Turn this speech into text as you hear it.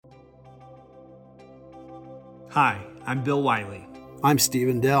Hi, I'm Bill Wiley. I'm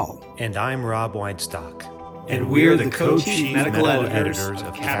Stephen Dell. And I'm Rob Weinstock. And we're the co-chief medical editors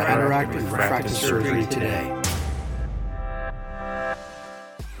of Cataract and Refractive Surgery Today.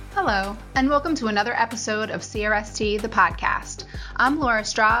 Hello, and welcome to another episode of CRST, the podcast. I'm Laura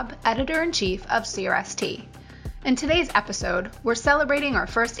Straub, Editor-in-Chief of CRST. In today's episode, we're celebrating our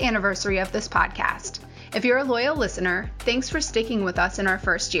first anniversary of this podcast. If you're a loyal listener, thanks for sticking with us in our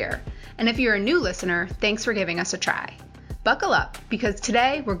first year. And if you're a new listener, thanks for giving us a try. Buckle up, because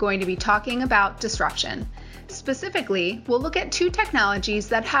today we're going to be talking about disruption. Specifically, we'll look at two technologies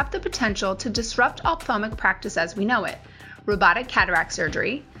that have the potential to disrupt ophthalmic practice as we know it: robotic cataract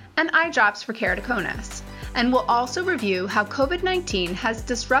surgery and eye drops for keratoconus. And we'll also review how COVID-19 has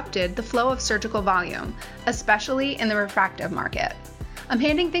disrupted the flow of surgical volume, especially in the refractive market. I'm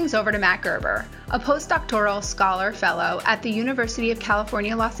handing things over to Matt Gerber, a postdoctoral scholar fellow at the University of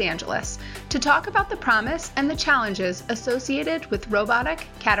California, Los Angeles, to talk about the promise and the challenges associated with robotic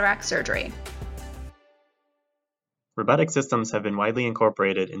cataract surgery. Robotic systems have been widely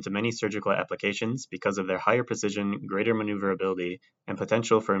incorporated into many surgical applications because of their higher precision, greater maneuverability, and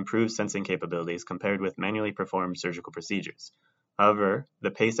potential for improved sensing capabilities compared with manually performed surgical procedures. However,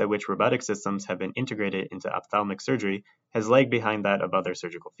 the pace at which robotic systems have been integrated into ophthalmic surgery has lagged behind that of other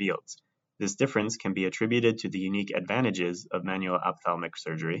surgical fields. This difference can be attributed to the unique advantages of manual ophthalmic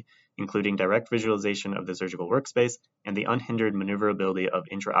surgery, including direct visualization of the surgical workspace and the unhindered maneuverability of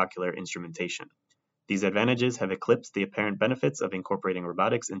intraocular instrumentation. These advantages have eclipsed the apparent benefits of incorporating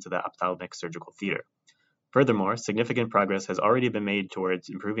robotics into the ophthalmic surgical theater. Furthermore, significant progress has already been made towards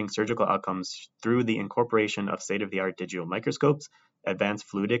improving surgical outcomes through the incorporation of state-of-the-art digital microscopes, advanced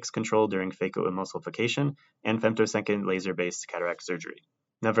fluidics control during phacoemulsification, and femtosecond laser-based cataract surgery.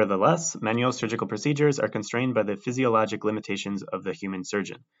 Nevertheless, manual surgical procedures are constrained by the physiologic limitations of the human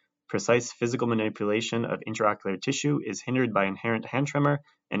surgeon. Precise physical manipulation of intraocular tissue is hindered by inherent hand tremor,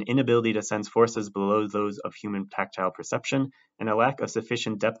 an inability to sense forces below those of human tactile perception, and a lack of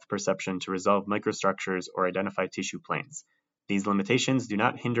sufficient depth perception to resolve microstructures or identify tissue planes. These limitations do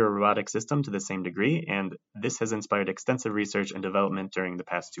not hinder a robotic system to the same degree, and this has inspired extensive research and development during the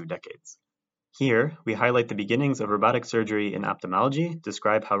past 2 decades. Here, we highlight the beginnings of robotic surgery in ophthalmology,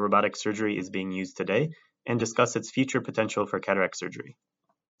 describe how robotic surgery is being used today, and discuss its future potential for cataract surgery.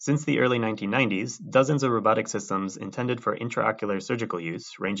 Since the early 1990s, dozens of robotic systems intended for intraocular surgical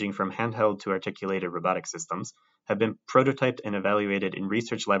use, ranging from handheld to articulated robotic systems, have been prototyped and evaluated in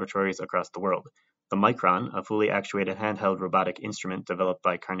research laboratories across the world. The Micron, a fully actuated handheld robotic instrument developed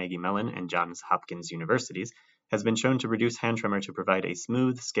by Carnegie Mellon and Johns Hopkins universities, has been shown to reduce hand tremor to provide a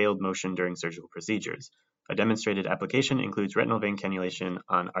smooth, scaled motion during surgical procedures. A demonstrated application includes retinal vein cannulation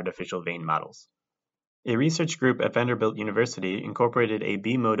on artificial vein models. A research group at Vanderbilt University incorporated a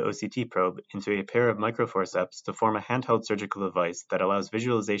B-mode OCT probe into a pair of microforceps to form a handheld surgical device that allows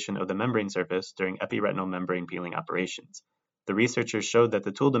visualization of the membrane surface during epiretinal membrane peeling operations. The researchers showed that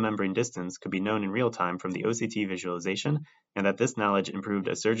the tool-to-membrane distance could be known in real time from the OCT visualization, and that this knowledge improved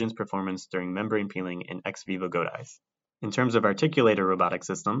a surgeon's performance during membrane peeling in ex vivo goat eyes. In terms of articulated robotic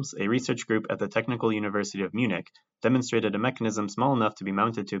systems, a research group at the Technical University of Munich demonstrated a mechanism small enough to be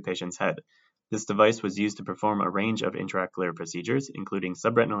mounted to a patient's head. This device was used to perform a range of intraocular procedures, including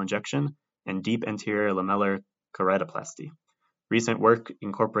subretinal injection and deep anterior lamellar keratoplasty. Recent work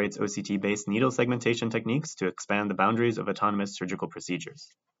incorporates OCT-based needle segmentation techniques to expand the boundaries of autonomous surgical procedures.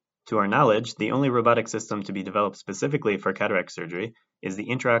 To our knowledge, the only robotic system to be developed specifically for cataract surgery is the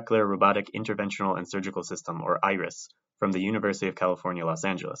Intraocular Robotic Interventional and Surgical System, or IRIS, from the University of California, Los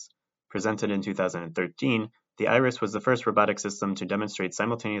Angeles. Presented in 2013, the IRIS was the first robotic system to demonstrate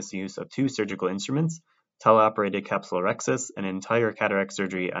simultaneous use of 2 surgical instruments, teleoperated capsulorhexis, and entire cataract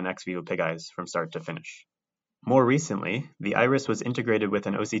surgery on ex vivo pig eyes from start to finish. More recently, the IRIS was integrated with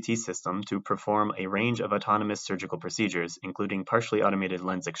an OCT system to perform a range of autonomous surgical procedures, including partially automated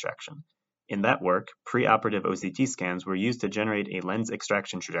lens extraction. In that work, preoperative OCT scans were used to generate a lens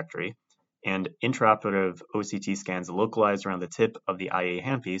extraction trajectory, and intraoperative OCT scans localized around the tip of the IA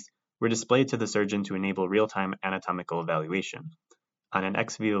handpiece were displayed to the surgeon to enable real-time anatomical evaluation. On an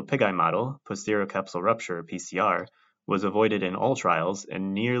ex vivo pig eye model, posterior capsule rupture, PCR, was avoided in all trials,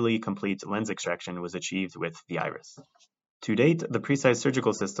 and nearly complete lens extraction was achieved with the IRIS. To date, the Precise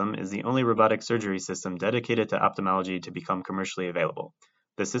Surgical System is the only robotic surgery system dedicated to ophthalmology to become commercially available.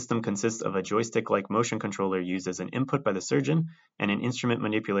 The system consists of a joystick-like motion controller used as an input by the surgeon and an instrument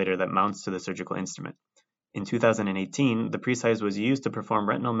manipulator that mounts to the surgical instrument. In 2018, the Precise was used to perform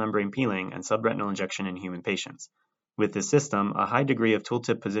retinal membrane peeling and subretinal injection in human patients. With this system, a high degree of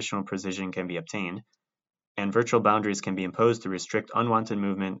tooltip positional precision can be obtained, and virtual boundaries can be imposed to restrict unwanted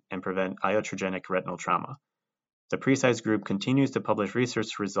movement and prevent iatrogenic retinal trauma. The Precise group continues to publish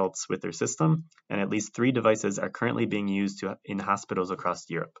research results with their system, and at least 3 devices are currently being used in hospitals across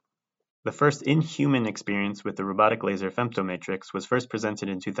Europe. The first in-human experience with the robotic laser femtomatrix was first presented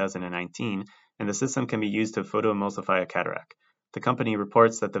in 2019, and the system can be used to photoemulsify a cataract. The company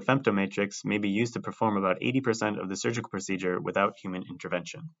reports that the femtomatrix may be used to perform about 80% of the surgical procedure without human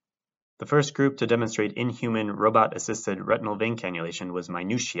intervention. The first group to demonstrate in-human robot-assisted retinal vein cannulation was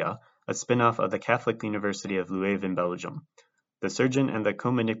Minutia, a spin-off of the Catholic University of Leuven in Belgium. The surgeon and the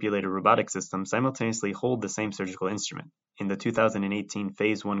co-manipulated robotic system simultaneously hold the same surgical instrument. In the 2018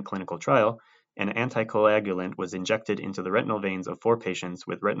 Phase 1 clinical trial, an anticoagulant was injected into the retinal veins of 4 patients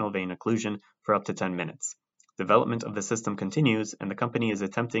with retinal vein occlusion for up to 10 minutes. Development of the system continues, and the company is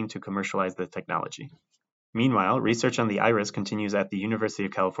attempting to commercialize the technology. Meanwhile, research on the iris continues at the University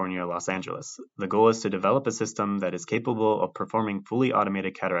of California, Los Angeles. The goal is to develop a system that is capable of performing fully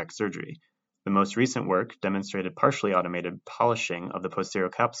automated cataract surgery. The most recent work demonstrated partially automated polishing of the posterior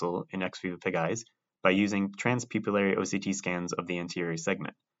capsule in ex vivo pig eyes by using transpupillary OCT scans of the anterior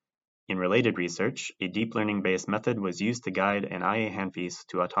segment. In related research, a deep learning-based method was used to guide an IA handpiece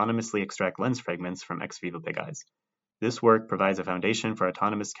to autonomously extract lens fragments from ex vivo pig eyes. This work provides a foundation for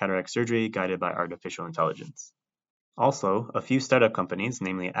autonomous cataract surgery guided by artificial intelligence. Also, a few startup companies,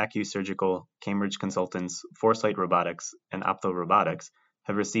 namely Acu Surgical, Cambridge Consultants, Foresight Robotics, and Opto Robotics,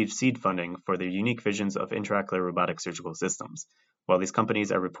 have received seed funding for their unique visions of intraocular robotic surgical systems. While these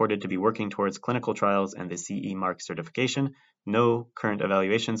companies are reported to be working towards clinical trials and the CE mark certification, no current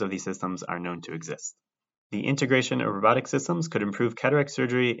evaluations of these systems are known to exist. The integration of robotic systems could improve cataract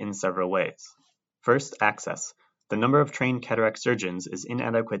surgery in several ways. First, access. The number of trained cataract surgeons is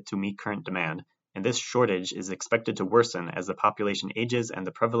inadequate to meet current demand, and this shortage is expected to worsen as the population ages and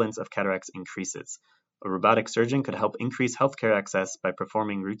the prevalence of cataracts increases. A robotic surgeon could help increase healthcare access by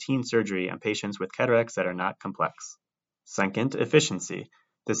performing routine surgery on patients with cataracts that are not complex. Second, efficiency.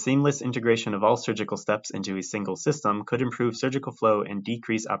 The seamless integration of all surgical steps into a single system could improve surgical flow and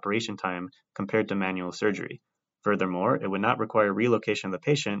decrease operation time compared to manual surgery. Furthermore, it would not require relocation of the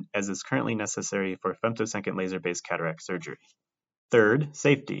patient, as is currently necessary for femtosecond laser-based cataract surgery. Third,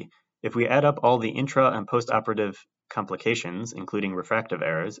 safety. If we add up all the intra- and post-operative complications, including refractive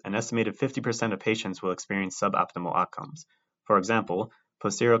errors, an estimated 50% of patients will experience suboptimal outcomes. For example,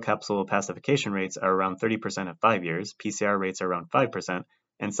 posterior capsule opacification rates are around 30% at 5 years, PCR rates are around 5%,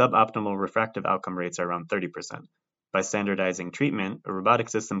 and suboptimal refractive outcome rates are around 30%. By standardizing treatment, a robotic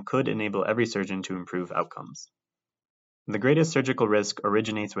system could enable every surgeon to improve outcomes. The greatest surgical risk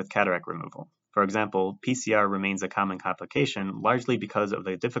originates with cataract removal. For example, PCR remains a common complication largely because of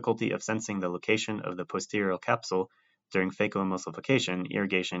the difficulty of sensing the location of the posterior capsule during phacoemulsification,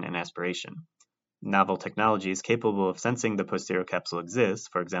 irrigation, and aspiration. Novel technologies capable of sensing the posterior capsule exist,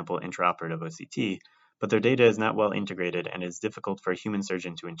 for example intraoperative OCT, but their data is not well integrated and is difficult for a human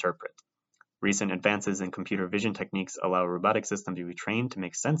surgeon to interpret. Recent advances in computer vision techniques allow a robotic system to be trained to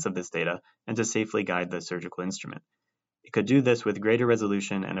make sense of this data and to safely guide the surgical instrument. It could do this with greater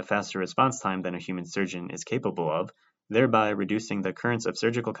resolution and a faster response time than a human surgeon is capable of, thereby reducing the occurrence of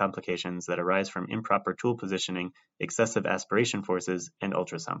surgical complications that arise from improper tool positioning, excessive aspiration forces, and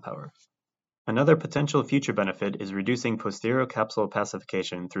ultrasound power. Another potential future benefit is reducing posterior capsule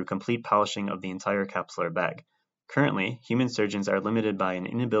opacification through complete polishing of the entire capsular bag. Currently, human surgeons are limited by an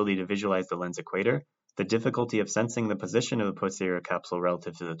inability to visualize the lens equator, the difficulty of sensing the position of the posterior capsule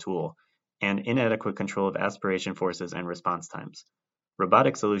relative to the tool, and inadequate control of aspiration forces and response times.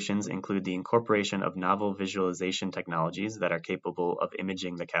 Robotic solutions include the incorporation of novel visualization technologies that are capable of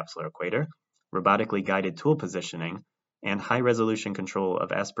imaging the capsular equator, robotically guided tool positioning, and high-resolution control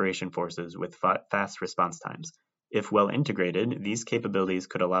of aspiration forces with fast response times. If well integrated, these capabilities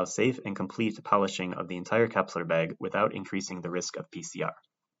could allow safe and complete polishing of the entire capsular bag without increasing the risk of PCR.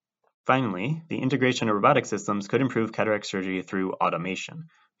 Finally, the integration of robotic systems could improve cataract surgery through automation.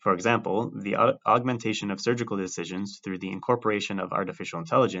 For example, the augmentation of surgical decisions through the incorporation of artificial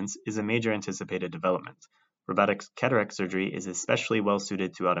intelligence is a major anticipated development. Robotic cataract surgery is especially well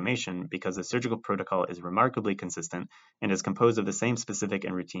suited to automation because the surgical protocol is remarkably consistent and is composed of the same specific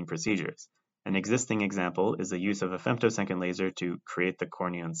and routine procedures. An existing example is the use of a femtosecond laser to create the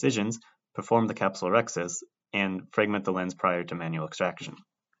corneal incisions, perform the capsulorhexis, and fragment the lens prior to manual extraction.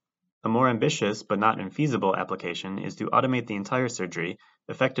 A more ambitious but not infeasible application is to automate the entire surgery,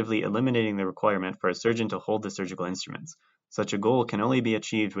 effectively eliminating the requirement for a surgeon to hold the surgical instruments. Such a goal can only be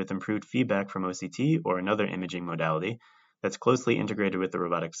achieved with improved feedback from OCT or another imaging modality that's closely integrated with the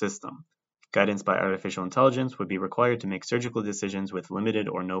robotic system. Guidance by artificial intelligence would be required to make surgical decisions with limited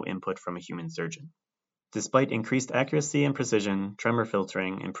or no input from a human surgeon. Despite increased accuracy and precision, tremor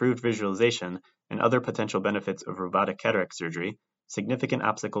filtering, improved visualization, and other potential benefits of robotic cataract surgery, significant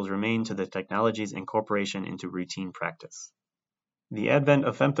obstacles remain to the technology's incorporation into routine practice. The advent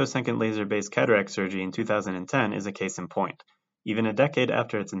of femtosecond laser-based cataract surgery in 2010 is a case in point. Even a decade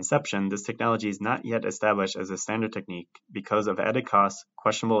after its inception, this technology is not yet established as a standard technique because of added costs,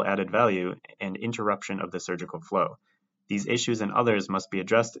 questionable added value, and interruption of the surgical flow. These issues and others must be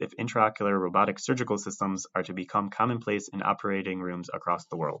addressed if intraocular robotic surgical systems are to become commonplace in operating rooms across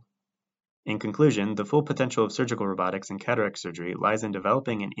the world. In conclusion, the full potential of surgical robotics in cataract surgery lies in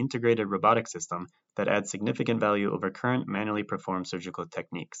developing an integrated robotic system that adds significant value over current manually performed surgical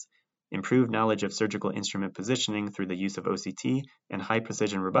techniques. Improved knowledge of surgical instrument positioning through the use of OCT and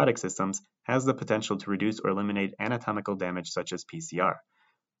high-precision robotic systems has the potential to reduce or eliminate anatomical damage such as PCR.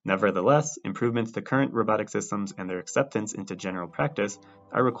 Nevertheless, improvements to current robotic systems and their acceptance into general practice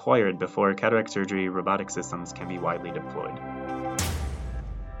are required before cataract surgery robotic systems can be widely deployed.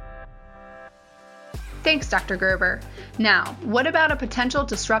 Thanks, Dr. Gerber. Now, what about a potential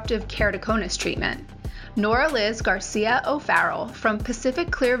disruptive keratoconus treatment? Nora Liz Garcia O'Farrell from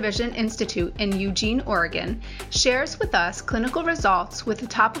Pacific Clear Vision Institute in Eugene, Oregon, shares with us clinical results with a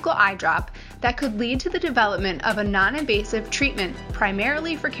topical eye drop that could lead to the development of a non-invasive treatment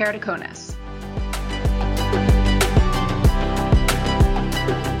primarily for keratoconus.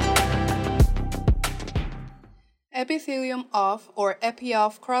 Epithelium-off or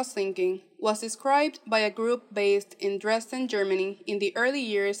epi-off cross-linking was described by a group based in Dresden, Germany in the early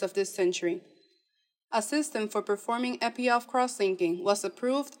years of this century. A system for performing epi-off cross-linking was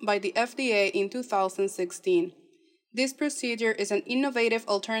approved by the FDA in 2016. This procedure is an innovative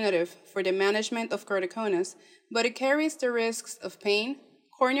alternative for the management of keratoconus, but it carries the risks of pain,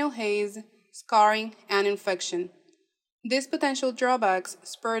 corneal haze, scarring, and infection. These potential drawbacks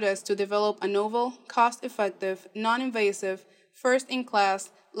spurred us to develop a novel, cost-effective, non-invasive,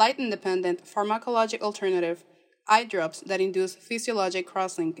 first-in-class, light-independent pharmacologic alternative, eye drops that induce physiologic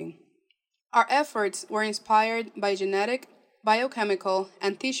cross-linking. Our efforts were inspired by genetic, biochemical,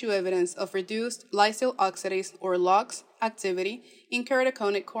 and tissue evidence of reduced lysyl oxidase or LOX activity in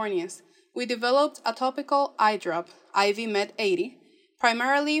keratoconic corneas. We developed a topical eye drop, IV-Med80,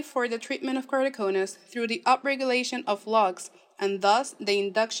 primarily for the treatment of keratoconus through the upregulation of LOX and thus the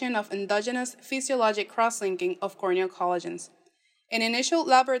induction of endogenous physiologic cross-linking of corneal collagens. In initial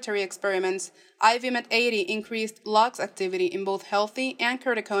laboratory experiments, IV-Med80 increased LOX activity in both healthy and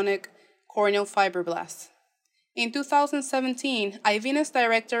keratoconic corneal fibroblasts. In 2017, Ivina's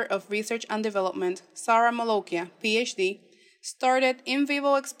Director of Research and Development, Sarah Molokia, PhD, started in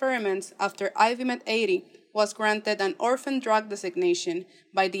vivo experiments after IV-Med80 was granted an orphan drug designation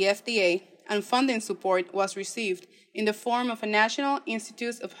by the FDA, and funding support was received in the form of a National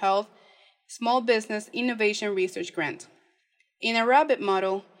Institutes of Health Small Business Innovation Research grant. In a rabbit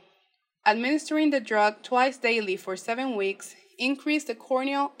model, administering the drug twice daily for 7 weeks increased the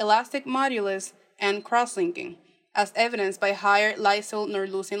corneal elastic modulus and cross-linking, as evidenced by higher lysyl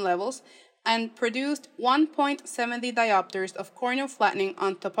norlucin levels, and produced 1.70 diopters of corneal flattening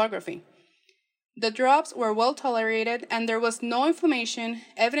on topography. The drops were well tolerated and there was no inflammation,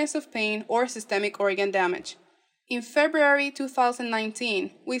 evidence of pain, or systemic organ damage. In February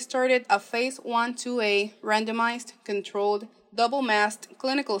 2019, we started a Phase 1/2A randomized, controlled, double-masked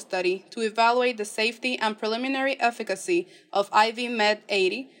clinical study to evaluate the safety and preliminary efficacy of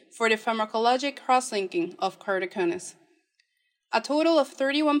IV-Med80 for the pharmacologic cross-linking of keratoconus. A total of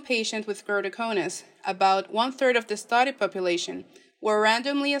 31 patients with keratoconus, about 1/3 of the study population, were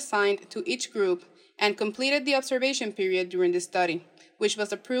randomly assigned to each group and completed the observation period during the study, which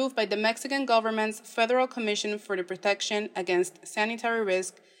was approved by the Mexican government's Federal Commission for the Protection Against Sanitary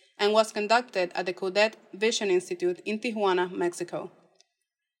Risk and was conducted at the Codet Vision Institute in Tijuana, Mexico.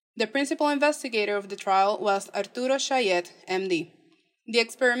 The principal investigator of the trial was Arturo Chayet, MD. The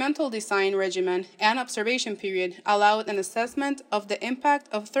experimental design regimen and observation period allowed an assessment of the impact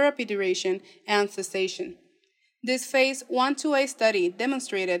of therapy duration and cessation. This Phase 1/2A study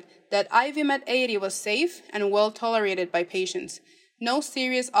demonstrated that IV-Med80 was safe and well tolerated by patients. No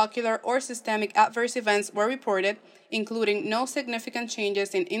serious ocular or systemic adverse events were reported, including no significant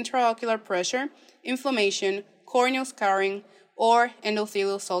changes in intraocular pressure, inflammation, corneal scarring, or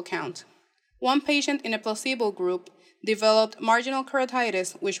endothelial cell count. One patient in a placebo group developed marginal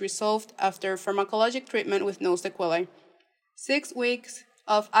keratitis, which resolved after pharmacologic treatment with no sequelae. 6 weeks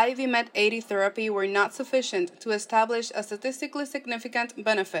of IV-Med80 therapy were not sufficient to establish a statistically significant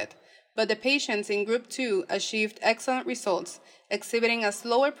benefit, but the patients in Group 2 achieved excellent results, exhibiting a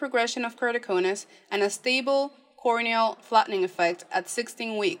slower progression of keratoconus and a stable corneal flattening effect at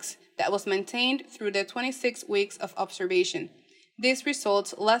 16 weeks that was maintained through the 26 weeks of observation. These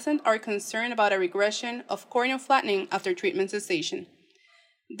results lessened our concern about a regression of corneal flattening after treatment cessation.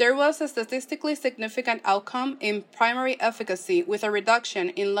 There was a statistically significant outcome in primary efficacy with a reduction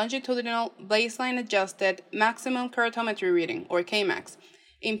in longitudinal baseline-adjusted maximum keratometry reading, or Kmax,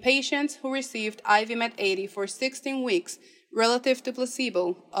 in patients who received IV Met80 for 16 weeks relative to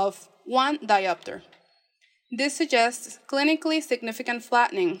placebo of 1 diopter. This suggests clinically significant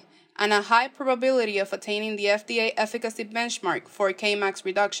flattening and a high probability of attaining the FDA efficacy benchmark for Kmax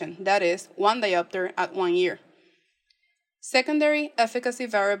reduction, that is, 1 diopter at 1 year. Secondary efficacy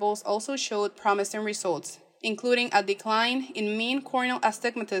variables also showed promising results, including a decline in mean corneal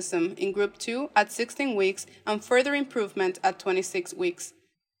astigmatism in Group 2 at 16 weeks and further improvement at 26 weeks.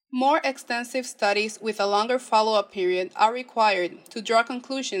 More extensive studies with a longer follow-up period are required to draw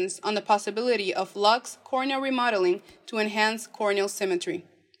conclusions on the possibility of LUX corneal remodeling to enhance corneal symmetry.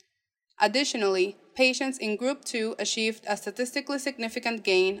 Additionally, patients in Group 2 achieved a statistically significant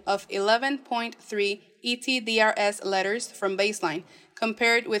gain of 11.3 ETDRS letters from baseline,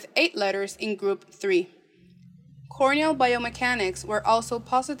 compared with 8 letters in Group 3. Corneal biomechanics were also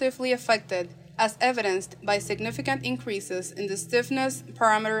positively affected, as evidenced by significant increases in the stiffness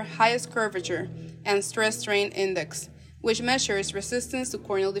parameter highest curvature and stress-strain index, which measures resistance to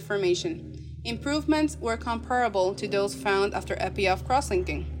corneal deformation. Improvements were comparable to those found after epi-off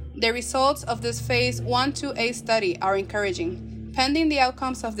crosslinking. The results of this Phase 1/2A study are encouraging. Pending the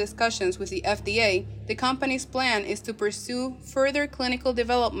outcomes of discussions with the FDA, the company's plan is to pursue further clinical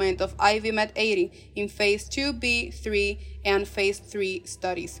development of IV Met80 in Phase 2B, 3, and Phase 3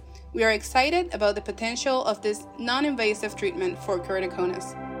 studies. We are excited about the potential of this non-invasive treatment for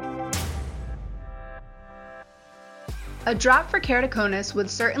keratoconus. A drop for keratoconus would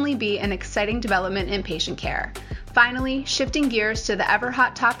certainly be an exciting development in patient care. Finally, shifting gears to the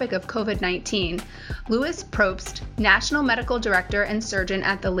ever-hot topic of COVID-19, Louis Probst, National Medical Director and Surgeon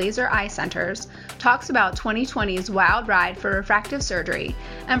at the Laser Eye Centers, talks about 2020's wild ride for refractive surgery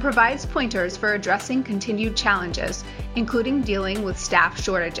and provides pointers for addressing continued challenges, including dealing with staff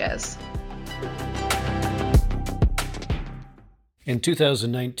shortages. In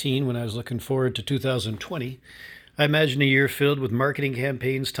 2019, when I was looking forward to 2020, I imagine a year filled with marketing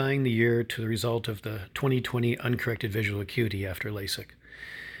campaigns tying the year to the result of the 2020 uncorrected visual acuity after LASIK.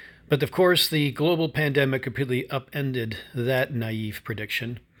 But of course, the global pandemic completely upended that naive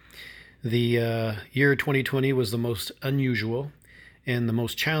prediction. The year 2020 was the most unusual and the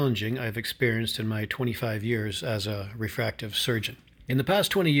most challenging I've experienced in my 25 years as a refractive surgeon. In the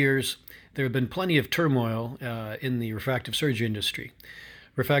past 20 years, there have been plenty of turmoil in the refractive surgery industry.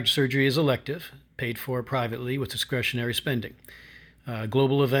 Refractive surgery is elective, paid for privately with discretionary spending.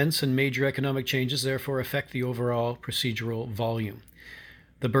 Global events and major economic changes therefore affect the overall procedural volume.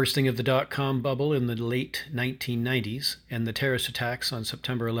 The bursting of the dot-com bubble in the late 1990s and the terrorist attacks on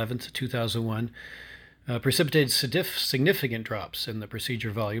September 11, 2001 precipitated significant drops in the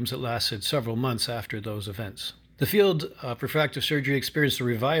procedure volumes that lasted several months after those events. The field of refractive surgery experienced a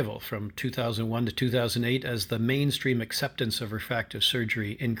revival from 2001 to 2008 as the mainstream acceptance of refractive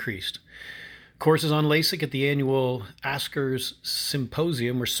surgery increased. Courses on LASIK at the annual ASCRS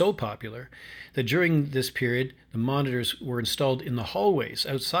Symposium were so popular that during this period, the monitors were installed in the hallways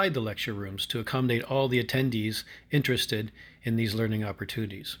outside the lecture rooms to accommodate all the attendees interested in these learning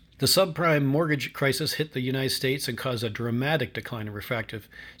opportunities. The subprime mortgage crisis hit the United States and caused a dramatic decline in refractive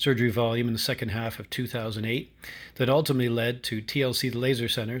surgery volume in the second half of 2008 that ultimately led to TLC, the laser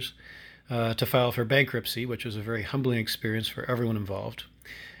centers, to file for bankruptcy, which was a very humbling experience for everyone involved.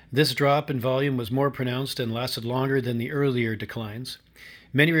 This drop in volume was more pronounced and lasted longer than the earlier declines.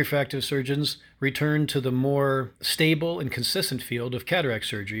 Many refractive surgeons returned to the more stable and consistent field of cataract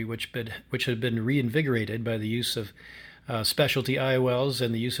surgery, which had been reinvigorated by the use of specialty IOLs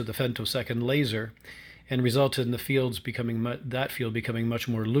and the use of the femtosecond laser, and resulted in that field becoming much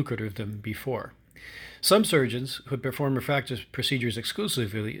more lucrative than before. Some surgeons who had performed refractive procedures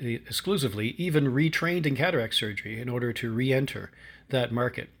exclusively even retrained in cataract surgery in order to re-enter that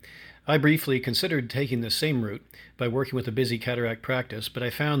market. I briefly considered taking the same route by working with a busy cataract practice, but I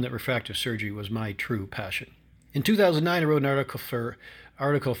found that refractive surgery was my true passion. In 2009, I wrote an article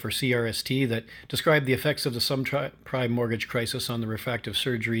for CRST that described the effects of the subprime mortgage crisis on the refractive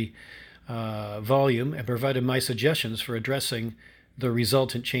surgery volume and provided my suggestions for addressing the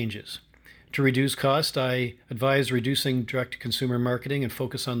resultant changes. To reduce cost, I advised reducing direct-to-consumer marketing and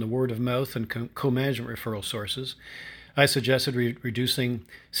focus on the word of mouth and co-management referral sources. I suggested reducing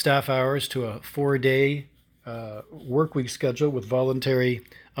staff hours to a 4-day work week schedule with voluntary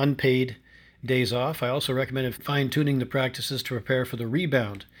unpaid days off. I also recommended fine-tuning the practices to prepare for the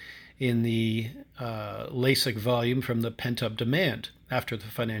rebound in the LASIK volume from the pent-up demand after the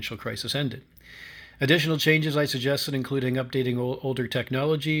financial crisis ended. Additional changes I suggested including updating older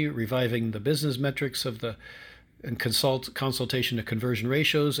technology, reviving the business metrics of the consultation to conversion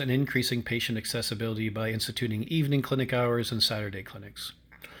ratios, and increasing patient accessibility by instituting evening clinic hours and Saturday clinics.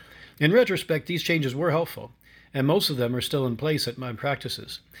 In retrospect, these changes were helpful, and most of them are still in place at my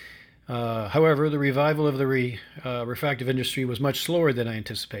practices. However, the revival of the refractive industry was much slower than I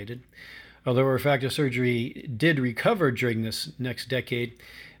anticipated. Although refractive surgery did recover during this next decade,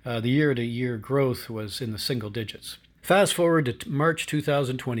 the year-to-year growth was in the single digits. Fast forward to March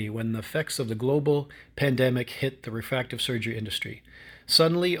 2020, when the effects of the global pandemic hit the refractive surgery industry.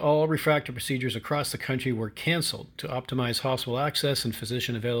 Suddenly, all refractive procedures across the country were canceled to optimize hospital access and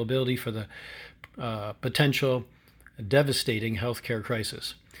physician availability for the potential devastating healthcare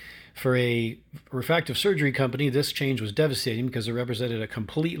crisis. For a refractive surgery company, this change was devastating because it represented a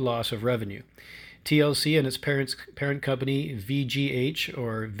complete loss of revenue. TLC and its parent company, VGH,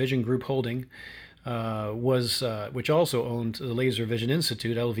 or Vision Group Holding, which also owned the Laser Vision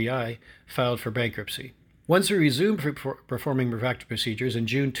Institute, LVI, filed for bankruptcy. Once we resumed performing refractive procedures in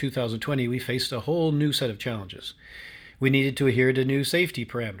June 2020, we faced a whole new set of challenges. We needed to adhere to new safety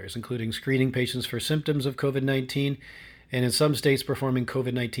parameters, including screening patients for symptoms of COVID-19 and in some states performing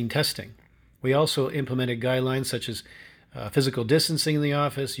COVID-19 testing. We also implemented guidelines such as physical distancing in the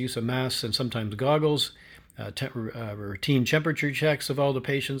office, use of masks and sometimes goggles, routine temperature checks of all the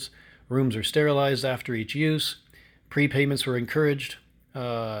patients. Rooms are sterilized after each use. Prepayments were encouraged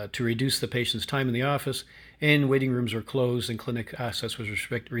to reduce the patient's time in the office, and waiting rooms were closed and clinic access was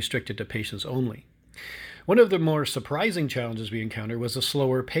restricted to patients only. One of the more surprising challenges we encountered was the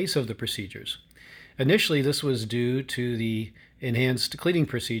slower pace of the procedures. Initially, this was due to the enhanced cleaning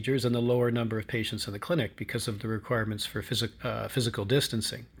procedures and the lower number of patients in the clinic because of the requirements for physical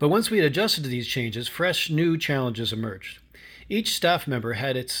distancing. But once we had adjusted to these changes, fresh new challenges emerged. Each staff member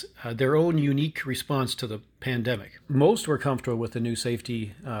had their own unique response to the pandemic. Most were comfortable with the new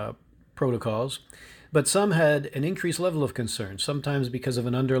safety protocols, but some had an increased level of concern, sometimes because of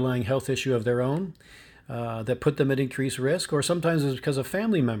an underlying health issue of their own that put them at increased risk, or sometimes it was because a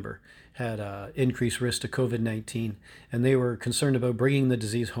family member had increased risk to COVID-19, and they were concerned about bringing the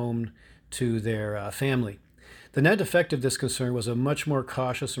disease home to their family. The net effect of this concern was a much more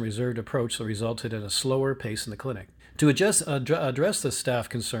cautious and reserved approach that resulted in a slower pace in the clinic. To address the staff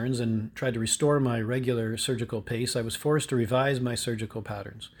concerns and try to restore my regular surgical pace, I was forced to revise my surgical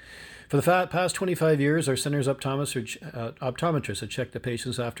patterns. For the past 25 years, our center's optometrists had checked the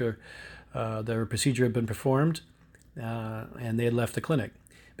patients after their procedure had been performed and they had left the clinic.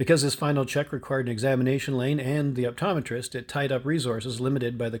 Because this final check required an examination lane and the optometrist, it tied up resources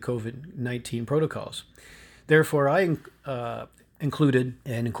limited by the COVID-19 protocols. Therefore, I included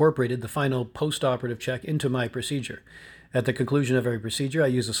and incorporated the final post-operative check into my procedure. At the conclusion of every procedure, I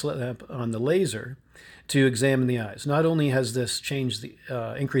use a slit lamp on the laser to examine the eyes. Not only has this changed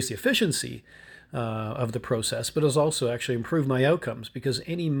increased the efficiency of the process, but has also actually improved my outcomes because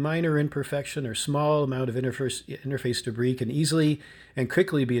any minor imperfection or small amount of interface debris can easily and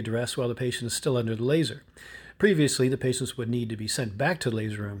quickly be addressed while the patient is still under the laser. Previously, the patients would need to be sent back to the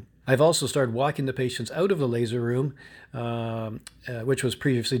laser room. I've also started walking the patients out of the laser room, which was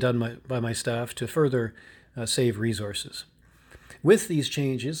previously done by my staff to further save resources. With these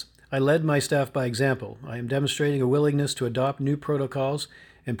changes, I led my staff by example. I am demonstrating a willingness to adopt new protocols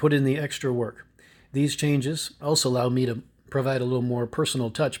and put in the extra work. These changes also allow me to provide a little more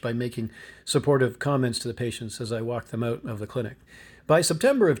personal touch by making supportive comments to the patients as I walk them out of the clinic. By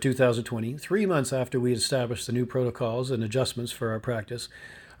September of 2020, 3 months after we had established the new protocols and adjustments for our practice,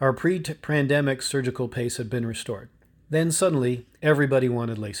 our pre-pandemic surgical pace had been restored. Then suddenly, everybody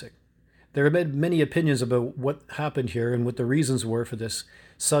wanted LASIK. There have been many opinions about what happened here and what the reasons were for this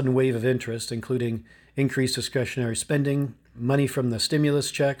sudden wave of interest, including increased discretionary spending, money from the stimulus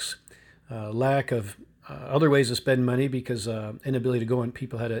checks, lack of other ways to spend money because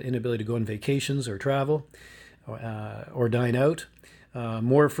people had an inability to go on vacations or travel or dine out,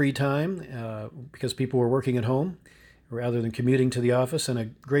 more free time because people were working at home rather than commuting to the office, and a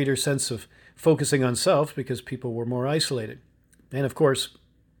greater sense of focusing on self because people were more isolated. And of course,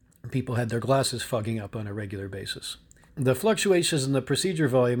 people had their glasses fogging up on a regular basis. The fluctuations in the procedure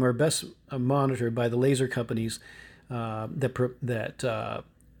volume are best monitored by the laser companies that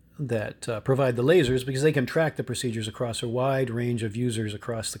provide the lasers because they can track the procedures across a wide range of users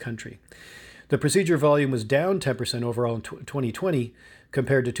across the country. The procedure volume was down 10% overall in 2020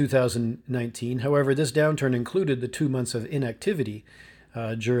 compared to 2019. However, this downturn included the 2 months of inactivity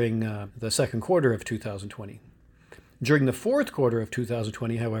during the second quarter of 2020. During the fourth quarter of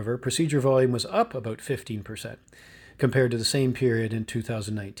 2020, however, procedure volume was up about 15% compared to the same period in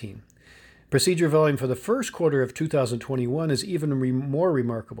 2019. Procedure volume for the first quarter of 2021 is even more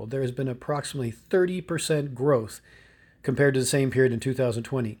remarkable. There has been approximately 30% growth compared to the same period in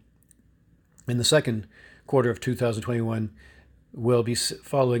 2020. In the second quarter of 2021, we'll be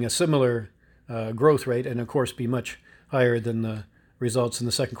following a similar growth rate and, of course, be much higher than the results in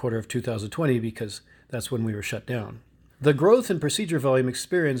the second quarter of 2020 because that's when we were shut down. The growth in procedure volume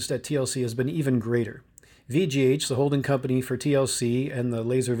experienced at TLC has been even greater. VGH, the holding company for TLC and the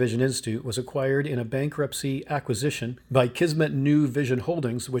Laser Vision Institute, was acquired in a bankruptcy acquisition by Kismet New Vision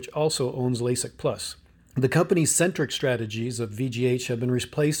Holdings, which also owns LASIK Plus. The company's centric strategies of VGH have been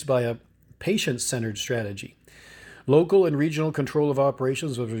replaced by a patient-centered strategy. Local and regional control of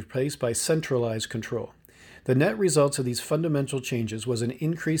operations was replaced by centralized control. The net results of these fundamental changes was an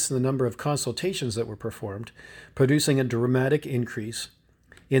increase in the number of consultations that were performed, producing a dramatic increase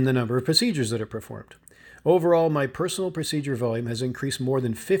in the number of procedures that are performed. Overall, my personal procedure volume has increased more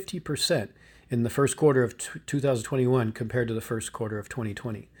than 50% in the first quarter of 2021 compared to the first quarter of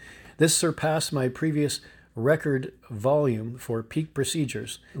 2020. This surpassed my previous record volume for peak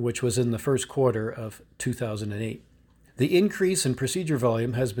procedures, which was in the first quarter of 2008. The increase in procedure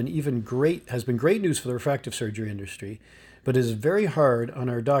volume has been great news for the refractive surgery industry, but it is very hard on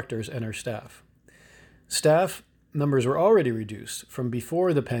our doctors and our staff. Staff numbers were already reduced from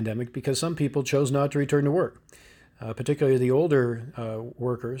before the pandemic because some people chose not to return to work. Particularly the older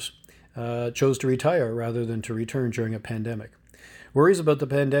workers chose to retire rather than to return during a pandemic. Worries about the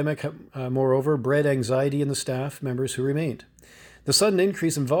pandemic, moreover, bred anxiety in the staff members who remained. The sudden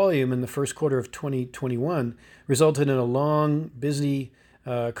increase in volume in the first quarter of 2021 resulted in a long, busy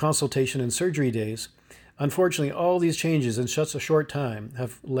consultation and surgery days. Unfortunately, all these changes in such a short time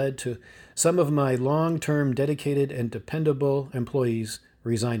have led to some of my long-term dedicated and dependable employees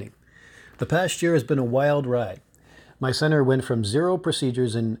resigning. The past year has been a wild ride. My center went from 0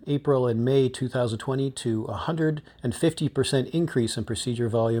 procedures in April and May 2020 to a 150% increase in procedure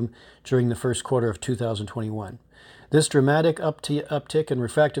volume during the first quarter of 2021. This dramatic uptick in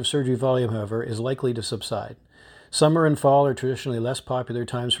refractive surgery volume, however, is likely to subside. Summer and fall are traditionally less popular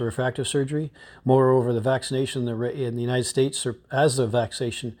times for refractive surgery. Moreover, the vaccination in the United States, as the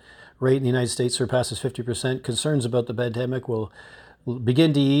vaccination rate in the United States surpasses 50%, concerns about the pandemic will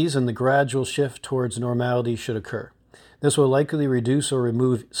begin to ease and the gradual shift towards normality should occur. This will likely reduce or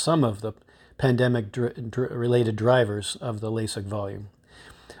remove some of the pandemic-related drivers of the LASIK volume.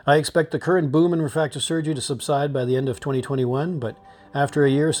 I expect the current boom in refractive surgery to subside by the end of 2021, but after a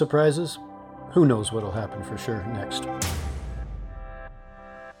year of surprises, who knows what will happen for sure next.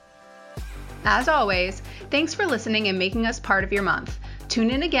 As always, thanks for listening and making us part of your month.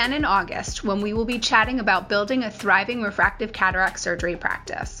 Tune in again in August when we will be chatting about building a thriving refractive cataract surgery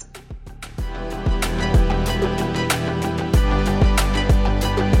practice.